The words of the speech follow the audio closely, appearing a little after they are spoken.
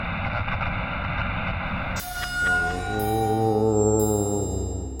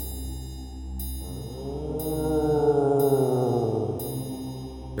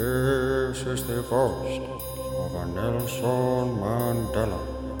ghost of a Nelson Mandela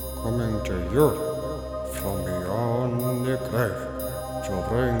coming to you from beyond the grave to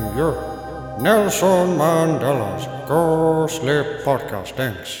bring you Nelson Mandela's ghostly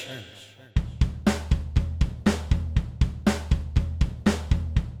podcastings.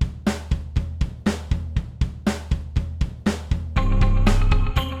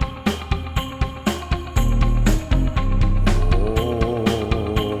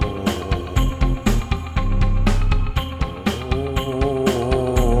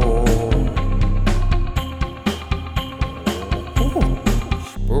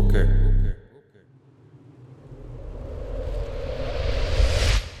 Spooky.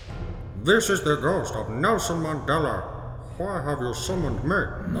 This is the ghost of Nelson Mandela. Why have you summoned me?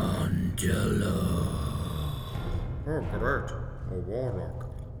 Mandela. Oh, great. A warlock.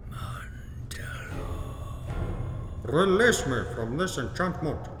 Mandela. Release me from this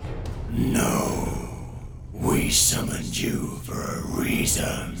enchantment. No. We summoned you for a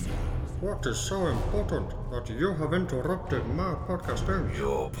reason. What is so important that you have interrupted my podcasting?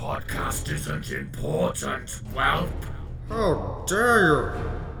 Your podcast isn't important, whelp. How dare you?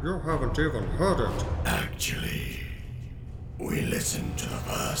 You haven't even heard it. Actually, we listened to the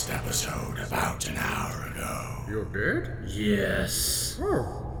first episode about an hour ago. You did? Yes.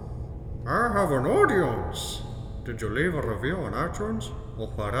 Oh, I have an audience. Did you leave a review on iTunes or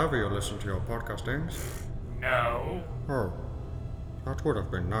wherever you listen to your podcastings? No. Oh, that would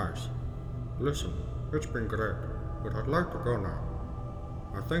have been nice. Listen, it's been great, but I'd like to go now.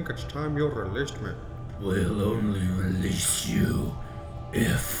 I think it's time you released me. We'll only release you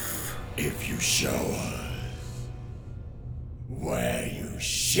if you show us where you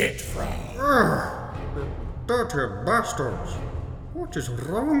shit from. You dirty bastards! What is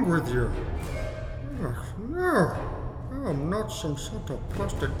wrong with you? No, I'm not some sort of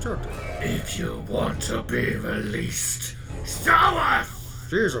prostitute. If you want to be released, show us!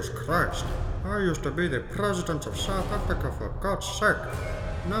 Jesus Christ, I used to be the president of South Africa for God's sake.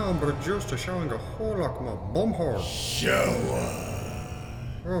 Now I'm reduced to showing a hole like my bumhole. Show us.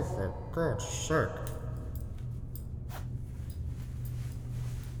 Oh, for God's sake.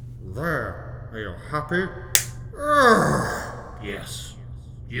 There, are you happy? Yes,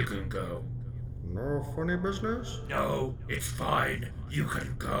 you can go. No funny business? No, it's fine. You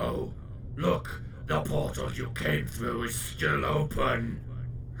can go. Look, the portal you came through is still open.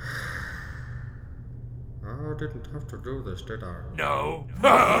 I didn't have to do this, did I? No.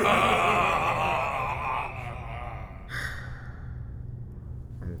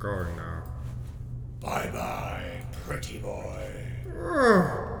 I'm going now. Bye-bye, pretty boy.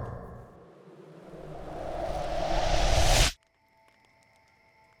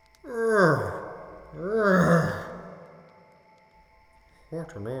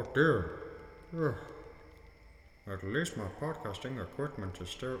 What an ordeal. At least my podcasting equipment is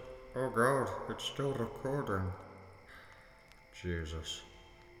still... Oh God, it's still recording. Jesus.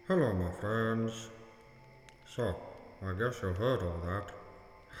 Hello, my friends. So, I guess you heard all that.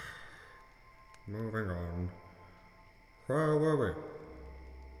 Moving on. Where were we?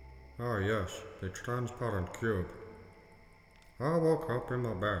 Ah yes, the transparent cube. I woke up in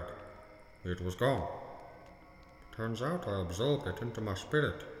my bed. It was gone. Turns out I absorbed it into my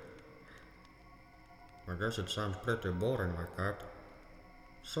spirit. I guess it sounds pretty boring like that.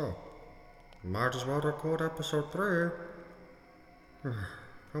 So, might as well record episode 3.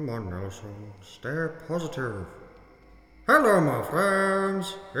 Come on, Nelson, stay positive. Hello, my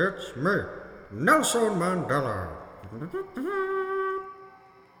friends, it's me, Nelson Mandela.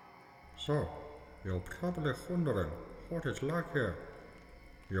 So, you're probably wondering what it's like here.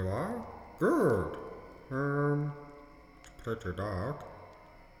 You are? Good. It's pretty dark.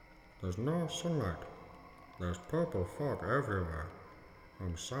 There's no sunlight. There's purple fog everywhere.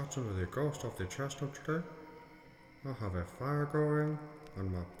 I'm certain with the ghost of the chestnut tree. I have a fire going,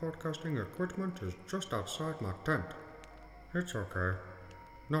 and my podcasting equipment is just outside my tent. It's okay.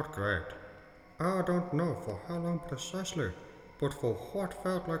 Not great. I don't know for how long precisely, but for what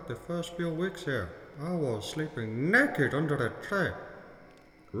felt like the first few weeks here, I was sleeping naked under a tree.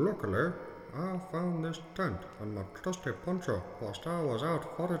 Luckily, I found this tent and my trusty poncho whilst I was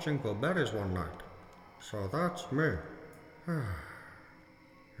out foraging for berries one night. So that's me.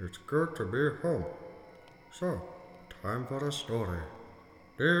 It's good to be home. So, time for a story.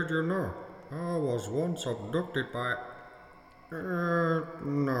 Did you know I was once abducted by...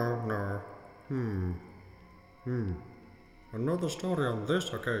 no. Another story on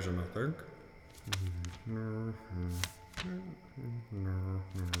this occasion, I think.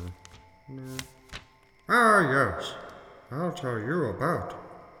 Ah, yes. I'll tell you about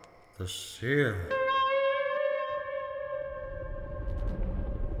The Seer.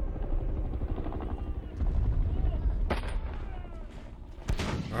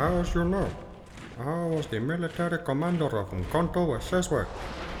 As you know, I was the military commander of Mkonto Weseswe.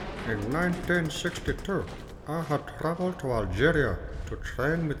 In 1962, I had traveled to Algeria to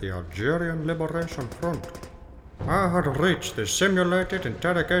train with the Algerian Liberation Front. I had reached the simulated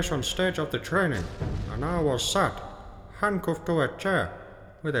interrogation stage of the training, and I was sat, handcuffed to a chair,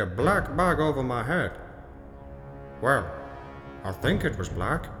 with a black bag over my head. Well, I think it was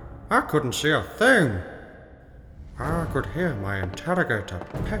black. I couldn't see a thing. I could hear my interrogator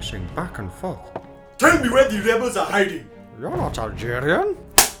pacing back and forth. Tell me where the rebels are hiding. You're not Algerian.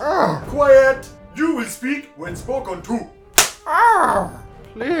 Quiet! You will speak when spoken to.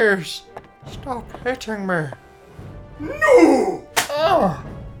 Please, stop hitting me. No!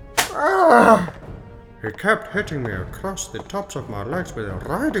 He kept hitting me across the tops of my legs with a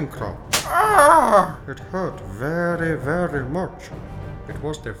riding crop. It hurt very, very much. It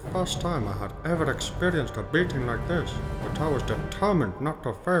was the first time I had ever experienced a beating like this, but I was determined not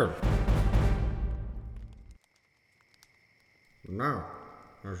to fail. Now,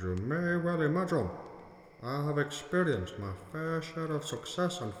 as you may well imagine, I have experienced my fair share of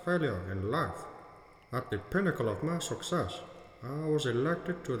success and failure in life. At the pinnacle of my success, I was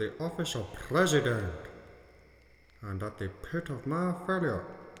elected to the office of president. And at the pit of my failure,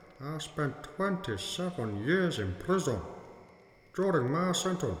 I spent 27 years in prison. During my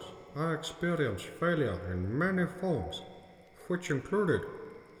sentence, I experienced failure in many forms, which included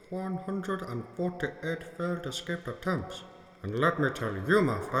 148 failed escape attempts. And let me tell you,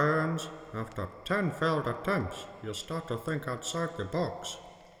 my friends, after 10 failed attempts, you start to think outside the box.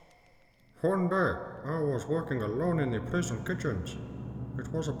 One day, I was working alone in the prison kitchens.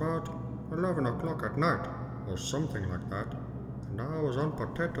 It was about 11 o'clock at night, or something like that, and I was on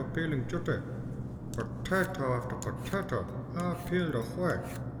potato peeling duty. Potato after potato, I peeled away.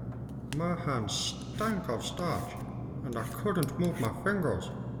 My hands stank of starch, and I couldn't move my fingers.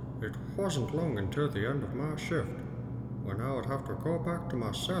 It wasn't long until the end of my shift, when I would have to go back to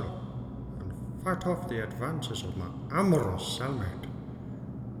my cell and fight off the advances of my amorous cellmate.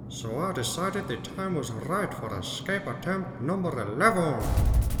 So I decided the time was right for escape attempt number 11.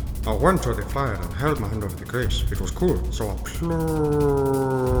 I went to the fire and held my hand over the grease. It was cool, so I plunged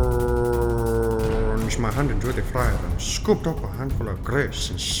my hand into the fire and scooped up a handful of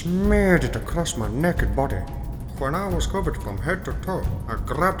grease and smeared it across my naked body. When I was covered from head to toe, I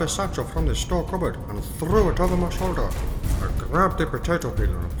grabbed a satchel from the store cupboard and threw it over my shoulder. I grabbed the potato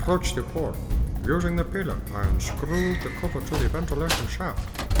peeler and approached the pole. Using the peeler, I unscrewed the cover to the ventilation shaft.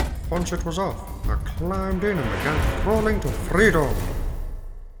 Once it was off, I climbed in and began crawling to freedom.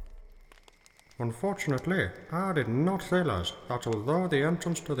 Unfortunately, I did not realize that although the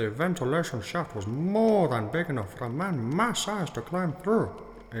entrance to the ventilation shaft was more than big enough for a man my size to climb through,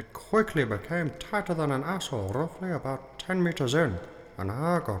 it quickly became tighter than an asshole roughly about 10 meters in, and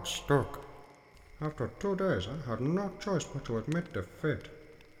I got stuck. After 2 days, I had no choice but to admit defeat.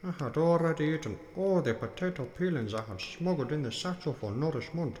 I had already eaten all the potato peelings I had smuggled in the satchel for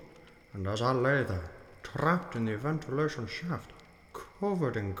nourishment, and as I lay there, trapped in the ventilation shaft,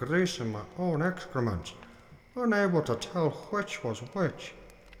 covered in grease and my own excrements, unable to tell which was which,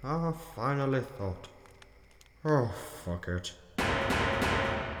 I finally thought, oh, fuck it.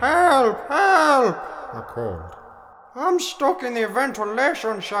 Help! Help! I called. I'm stuck in the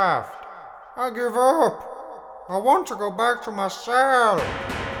ventilation shaft. I give up. I want to go back to my cell.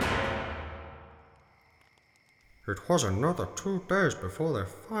 It was another 2 days before they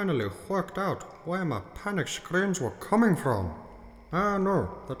finally worked out where my panic screams were coming from. I know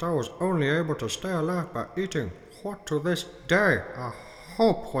that I was only able to stay alive by eating what to this day I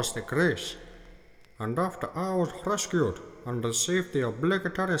hope was the grease. And after I was rescued and received the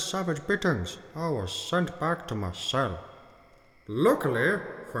obligatory savage beatings, I was sent back to my cell. Luckily,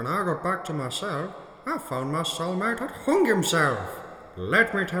 when I got back to my cell, I found my cellmate had hung himself.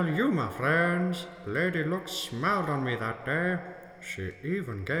 Let me tell you, my friends, Lady Luck smiled on me that day. She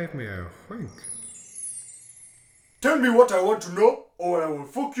even gave me a wink. Tell me what I want to know, or I will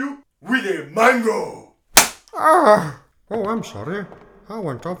fuck you with a mango. Oh, I'm sorry. I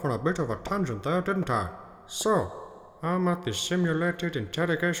went off on a bit of a tangent there, didn't I? So, I'm at the simulated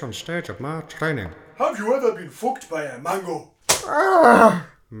interrogation stage of my training. Have you ever been fucked by a mango?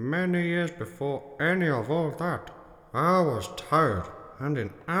 Many years before any of all that, I was tired and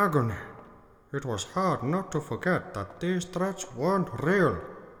in agony. It was hard not to forget that these threats weren't real,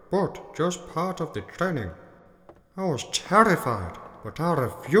 but just part of the training. I was terrified, but I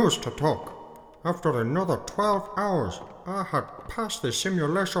refused to talk. After another 12 hours, I had passed the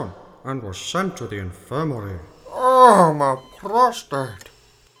simulation and was sent to the infirmary. Oh, my prostate!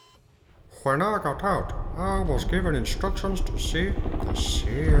 When I got out, I was given instructions to see the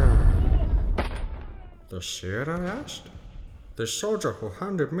Seer. The Seer, I asked? The soldier who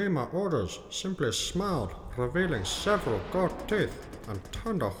handed me my orders simply smiled, revealing several gold teeth, and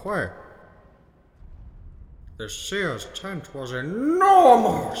turned away. The Seer's tent was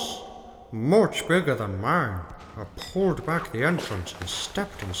enormous! Much bigger than mine. I pulled back the entrance and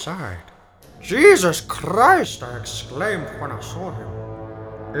stepped inside. Jesus Christ! I exclaimed when I saw him.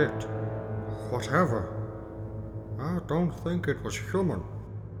 Whatever. I don't think it was human.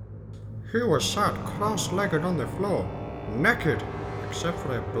 He was sat cross-legged on the floor, naked, except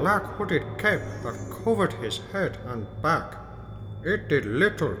for a black hooded cape that covered his head and back. It did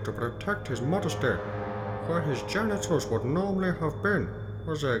little to protect his modesty. Where his genitals would normally have been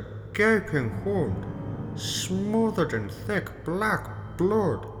was a gaping wound, smothered in thick black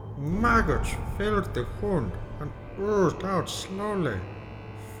blood. Maggots filled the wound and oozed out slowly,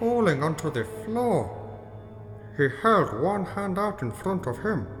 falling onto the floor. He held one hand out in front of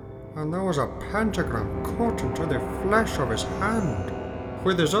him, and there was a pentagram cut into the flesh of his hand.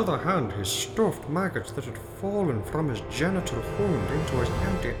 With his other hand, he stuffed maggots that had fallen from his genital wound into his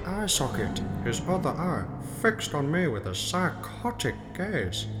empty eye socket, his other eye fixed on me with a psychotic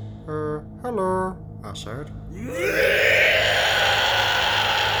gaze. Hello, I said.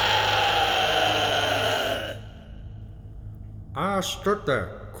 I stood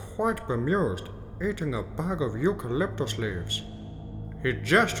there, quite bemused, eating a bag of eucalyptus leaves. He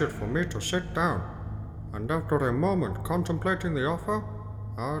gestured for me to sit down, and after a moment contemplating the offer,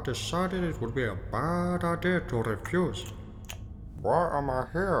 I decided it would be a bad idea to refuse. Why am I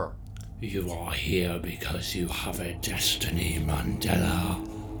here? You are here because you have a destiny, Mandela.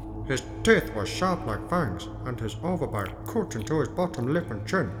 His teeth were sharp like fangs, and his overbite cut into his bottom lip and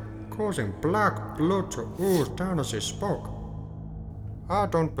chin, causing black blood to ooze down as he spoke. I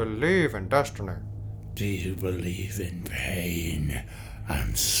don't believe in destiny. Do you believe in pain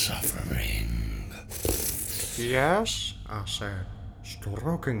and suffering? Yes, I said,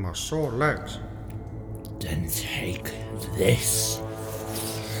 stroking my sore legs. Then take this.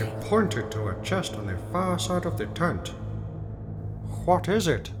 He pointed to a chest on the far side of the tent. What is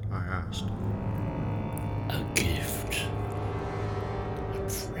it? I asked. A gift. A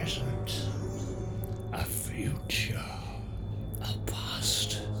present. A future. A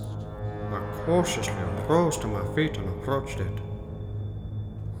past. I cautiously rose to my feet and approached it.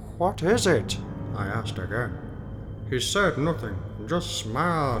 What is it? I asked again. He said nothing, just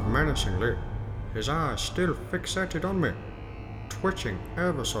smiled menacingly, his eyes still fixated on me, twitching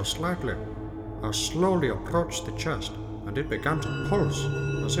ever so slightly. I slowly approached the chest, and it began to pulse,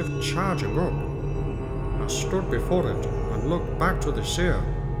 as if charging up. I stood before it and looked back to the Seer,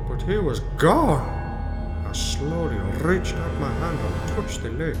 but he was gone. I slowly reached out my hand and touched the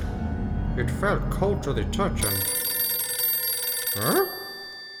lid. It felt cold to the touch and... Huh?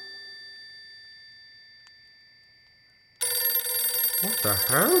 What the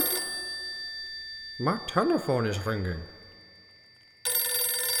hell? My telephone is ringing.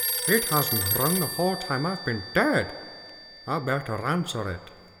 It hasn't rung the whole time I've been dead. I better answer it.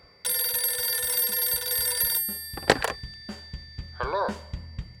 Hello,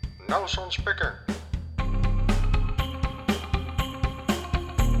 Nelson speaking.